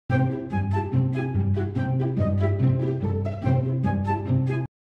Hi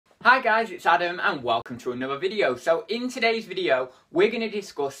guys, it's Adam and welcome to another video. So in today's video, we're going to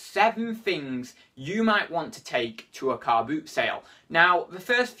discuss 7 things you might want to take to a car boot sale. Now, the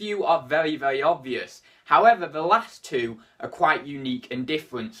first few are very obvious. However, the last 2 are quite unique and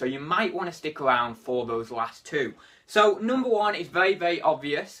different, so you might want to stick around for those last 2. So number 1 is very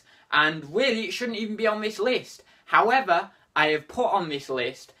obvious, and really it shouldn't even be on this list. However, I put it on this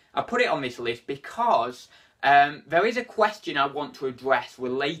list because there is a question I want to address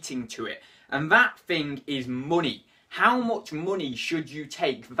relating to it, and that thing is money. How much money should you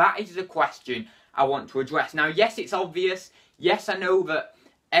take? That is the question I want to address. Now, yes, it's obvious. Yes, I know that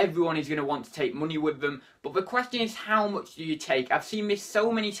everyone is going to want to take money with them, but the question is, how much do you take? I've seen this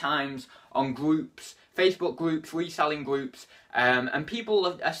so many times on groups, Facebook groups, reselling groups, and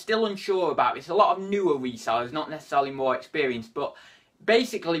people are still unsure about this. A lot of newer resellers, not necessarily more experienced, but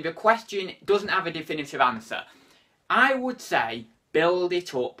basically, the question doesn't have a definitive answer. I would say build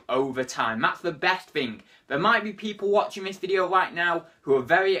it up over time. That's the best thing. There might be people watching this video right now who are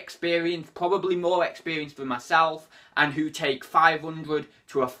very experienced, probably more experienced than myself, and who take £500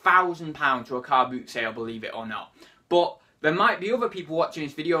 to £1,000 to a car boot sale, believe it or not. But there might be other people watching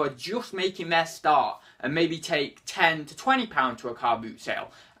this video who are just making their start and maybe take £10 to £20 to a car boot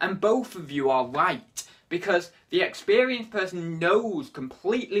sale. And both of you are right, because the experienced person knows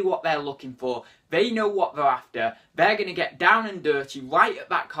completely what they're looking for. They know what they're after. They're going to get down and dirty right at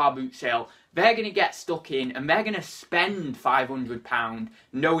that car boot sale. They're going to get stuck in and they're going to spend £500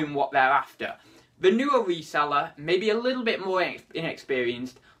 knowing what they're after. The newer reseller, maybe a little bit more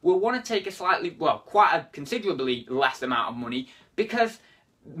inexperienced, will want to take a slightly, well, quite a considerably less amount of money, because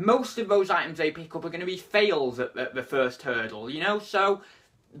most of those items they pick up are going to be fails at the first hurdle, you know, so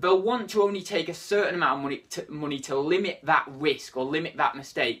they'll want to only take a certain amount of money to limit that risk or limit that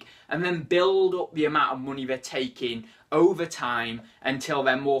mistake, and then build up the amount of money they're taking over time until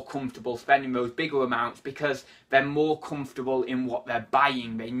they're more comfortable spending those bigger amounts, because they're more comfortable in what they're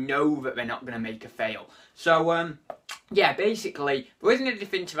buying. They know that they're not going to make a fail. So yeah, basically there isn't a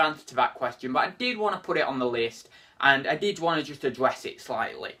definitive answer to that question, but I did want to put it on the list, and I did want to just address it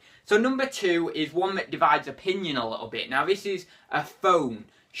slightly. So number 2 is one that divides opinion a little bit. Now, this is a phone.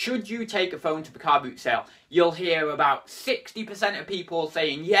 Should you take a phone to the car boot sale? You'll hear about 60% of people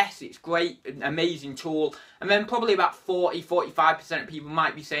saying, yes, it's great, an amazing tool. And then probably about 45% of people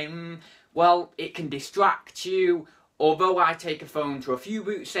might be saying, well, it can distract you. Although I take a phone to a few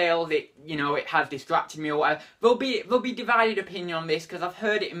boot sales, it has distracted me or whatever. There'll be divided opinion on this, because I've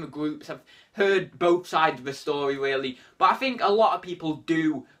heard it in the groups. I've heard both sides of the story, really. But I think a lot of people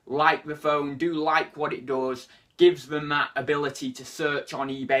do like the phone, do like what it does. Gives them that ability to search on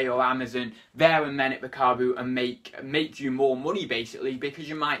eBay or Amazon there and then at the car boot and make you more money, basically, because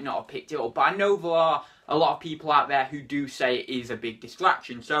you might not have picked it up. But I know there are a lot of people out there who do say it is a big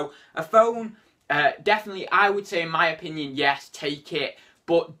distraction. So a phone, definitely, I would say, in my opinion, yes, take it,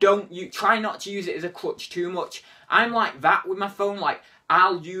 but try not to use it as a crutch too much. I'm like that with my phone. Like,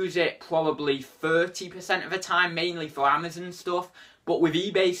 I'll use it probably 30% of the time, mainly for Amazon stuff. But with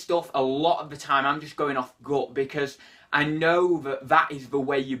eBay stuff, a lot of the time I'm just going off gut, because I know that that is the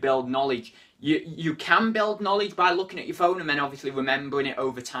way you build knowledge. You can build knowledge by looking at your phone and then obviously remembering it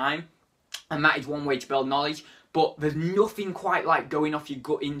over time. And that is one way to build knowledge. But there's nothing quite like going off your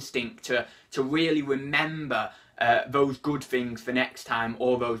gut instinct to really remember those good things for next time,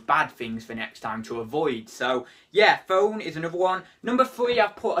 or those bad things for next time to avoid. So yeah, phone is another one. Number 3,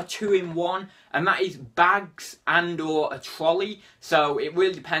 I've put a 2-in-1, and that is bags and or a trolley. So it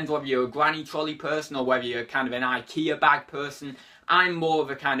really depends whether you're a granny trolley person or whether you're kind of an IKEA bag person. I'm more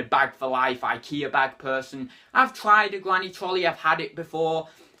of a kind of bag for life IKEA bag person. I've tried a granny trolley, I've had it before.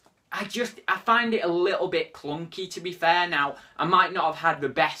 I find it a little bit clunky, to be fair. Now, I might not have had the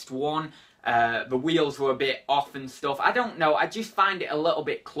best one. The wheels were a bit off and stuff. I don't know, I just find it a little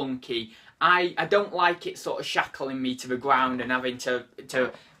bit clunky. I don't like it sort of shackling me to the ground and having to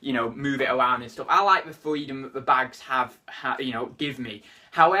move it around and stuff. I like the freedom that the bags give me.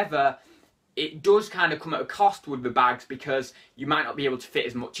 However, it does kind of come at a cost with the bags, because you might not be able to fit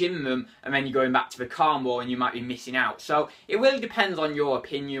as much in them, and then you're going back to the car more and you might be missing out. So it really depends on your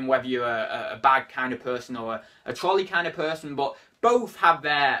opinion, whether you're a bag kind of person or a trolley kind of person, but both have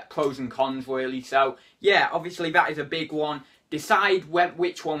their pros and cons, really. So yeah, obviously that is a big one. Decide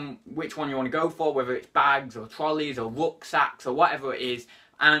which one you want to go for, whether it's bags or trolleys or rucksacks or whatever it is,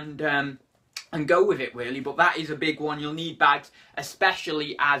 and go with it, really. But that is a big one. You'll need bags,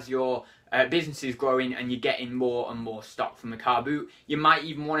 especially as you're business is growing and you're getting more and more stock from the car boot, you might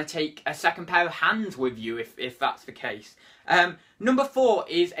even want to take a second pair of hands with you if that's the case. Number 4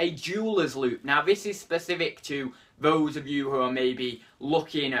 is a jeweler's loop. Now this is specific to those of you who are maybe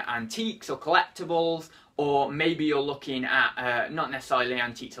looking at antiques or collectibles, or maybe you're looking at, not necessarily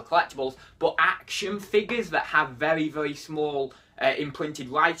antiques or collectibles, but action figures that have very, very small imprinted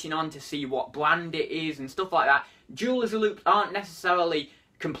writing on to see what brand it is and stuff like that. Jewelers' loops aren't necessarily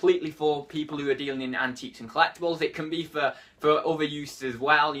completely for people who are dealing in antiques and collectibles. It can be for other uses as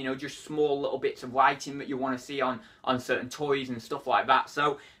well, you know, just small little bits of writing that you want to see on certain toys and stuff like that.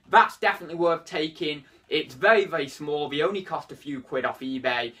 So that's definitely worth taking. It's very, very small. They only cost a few quid off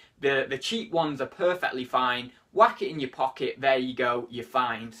eBay. The cheap ones are perfectly fine. Whack it in your pocket, there you go, you're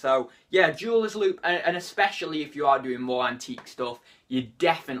fine. So yeah, jeweler's loop, and especially if you are doing more antique stuff, you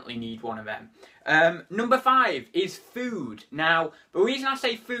definitely need one of them. Number 5 is food. Now, the reason I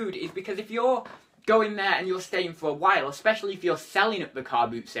say food is because if you're going there and you're staying for a while, especially if you're selling at the car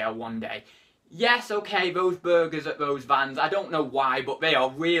boot sale one day, yes, okay, those burgers at those vans, I don't know why, but they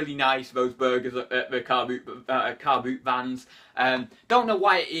are really nice, those burgers at the car boot vans. Don't know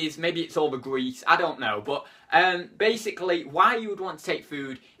why it is, maybe it's all the grease, I don't know, but basically why you would want to take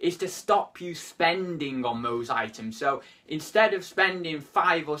food is to stop you spending on those items. So instead of spending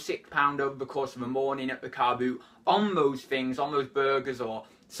 £5 or £6 over the course of a morning at the car boot on those things, on those burgers or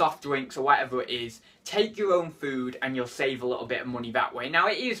soft drinks or whatever it is, take your own food and you'll save a little bit of money that way. Now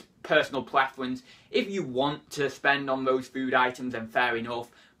it is personal preference. If you want to spend on those food items, then fair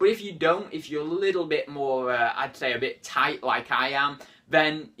enough. But if you don't, if you're a little bit more, I'd say a bit tight like I am,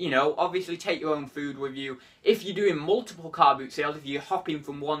 then, you know, obviously take your own food with you. If you're doing multiple car boot sales, if you're hopping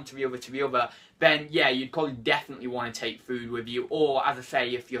from one to the other, then yeah, you'd probably definitely want to take food with you. Or, as I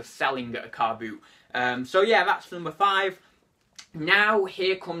say, if you're selling at a car boot. So yeah, that's number 5. Now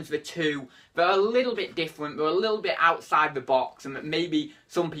here comes the 2 that are a little bit different, they're a little bit outside the box and that maybe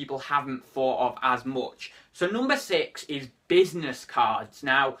some people haven't thought of as much. So number 6 is business cards.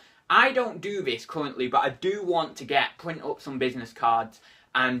 Now I don't do this currently, but I do want to print up some business cards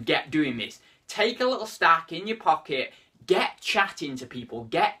and get doing this. Take a little stack in your pocket, get chatting to people,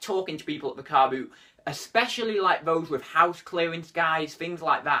 get talking to people at the car boot, especially like those with house clearance guys, things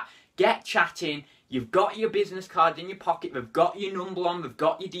like that. Get chatting. You've got your business cards in your pocket, they've got your number on, they've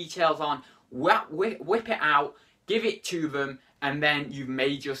got your details on, whip it out, give it to them, and then you've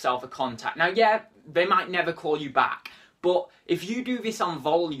made yourself a contact. Now yeah, they might never call you back, but if you do this on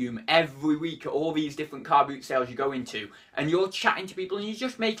volume every week at all these different car boot sales you go into, and you're chatting to people and you're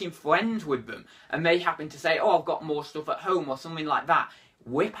just making friends with them, and they happen to say, oh, I've got more stuff at home or something like that,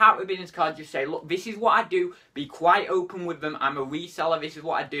 whip out a business card, just say, look, this is what I do, be quite open with them, I'm a reseller, this is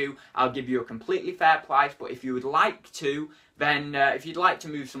what I do, I'll give you a completely fair price, but if you would like to, then if you'd like to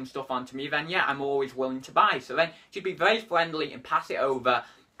move some stuff onto me, then yeah, I'm always willing to buy. So then just be very friendly and pass it over.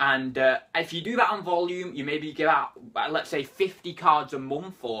 And if you do that on volume, you maybe give out, let's say, 50 cards a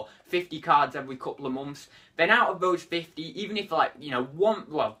month or 50 cards every couple of months. Then out of those 50, even if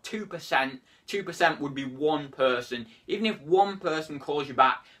 2% would be one person. Even if one person calls you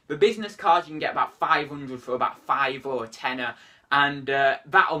back, the business cards you can get about 500 for about 5 or a tenner, and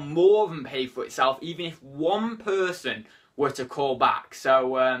that'll more than pay for itself, even if one person were to call back.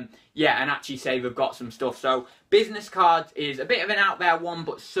 So yeah, and actually say they've got some stuff. So business cards is a bit of an out there one,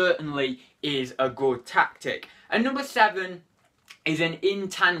 but certainly is a good tactic. And number 7 is an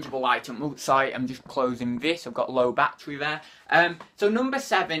intangible item. Oh, sorry, I'm just closing this. I've got low battery there. So number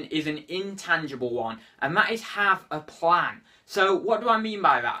 7 is an intangible one, and that is have a plan. So what do I mean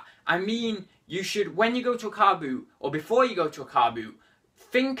by that? I mean, you should, when you go to a car boot, or before you go to a car boot,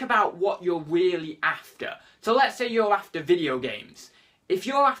 think about what you're really after. So let's say you're after video games. If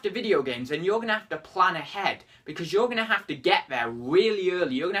you're after video games, then you're going to have to plan ahead, because you're going to have to get there really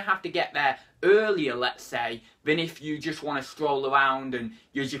early. You're going to have to get there earlier, let's say, than if you just want to stroll around and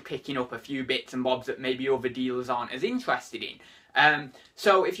you're just picking up a few bits and bobs that maybe other dealers aren't as interested in.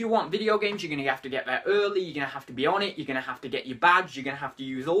 So if you want video games, you're going to have to get there early, you're going to have to be on it, you're going to have to get your badge, you're going to have to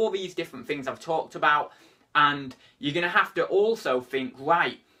use all these different things I've talked about, and you're going to have to also think,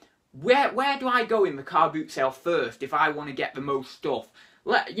 right, where do I go in the car boot sale first if I want to get the most stuff?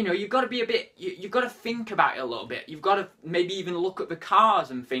 You know, you've got to be a bit, you've got to think about it a little bit. You've got to maybe even look at the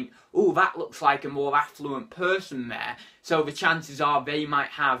cars and think, oh, that looks like a more affluent person there, so the chances are they might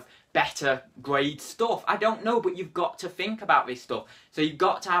have better grade stuff. I don't know, but you've got to think about this stuff. So you've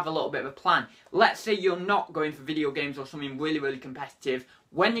got to have a little bit of a plan. Let's say you're not going for video games or something really, really competitive.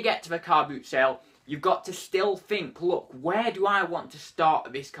 When you get to the car boot sale, you've got to still think, look, where do I want to start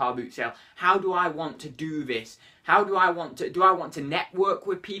at this car boot sale? How do I want to do this? How do I want to network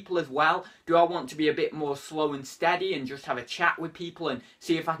with people as well? Do I want to be a bit more slow and steady and just have a chat with people and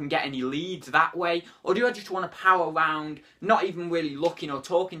see if I can get any leads that way? Or do I just want to power around, not even really looking or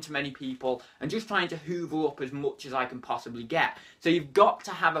talking to many people, and just trying to hoover up as much as I can possibly get? So you've got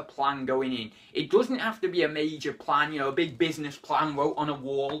to have a plan going in. It doesn't have to be a major plan, a big business plan wrote on a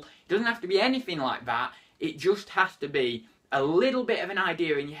wall. It doesn't have to be anything like that. It just has to be a little bit of an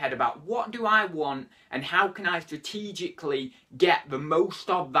idea in your head about what do I want and how can I strategically get the most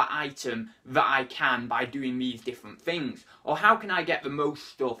of that item that I can by doing these different things. Or how can I get the most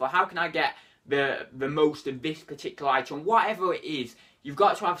stuff, or how can I get the most of this particular item, whatever it is. You've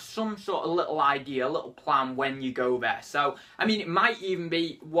got to have some sort of little idea, a little plan when you go there. So, I mean, it might even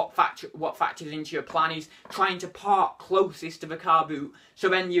be what factors into your plan is trying to park closest to the car boot, so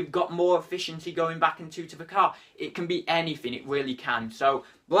then you've got more efficiency going back into the car. It can be anything, it really can. So,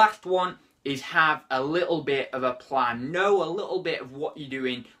 the last one is have a little bit of a plan. Know a little bit of what you're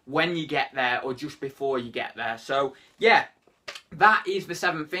doing when you get there or just before you get there. So, yeah. That is the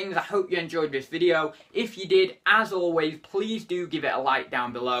 7 things. I hope you enjoyed this video. If you did, as always, please do give it a like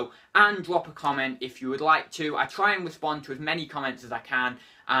down below and drop a comment if you would like to. I try and respond to as many comments as I can,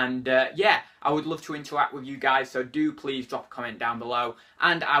 and yeah, I would love to interact with you guys, so do please drop a comment down below,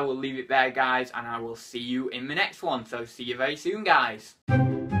 and I will leave it there, guys, and I will see you in the next one. So see you very soon, guys.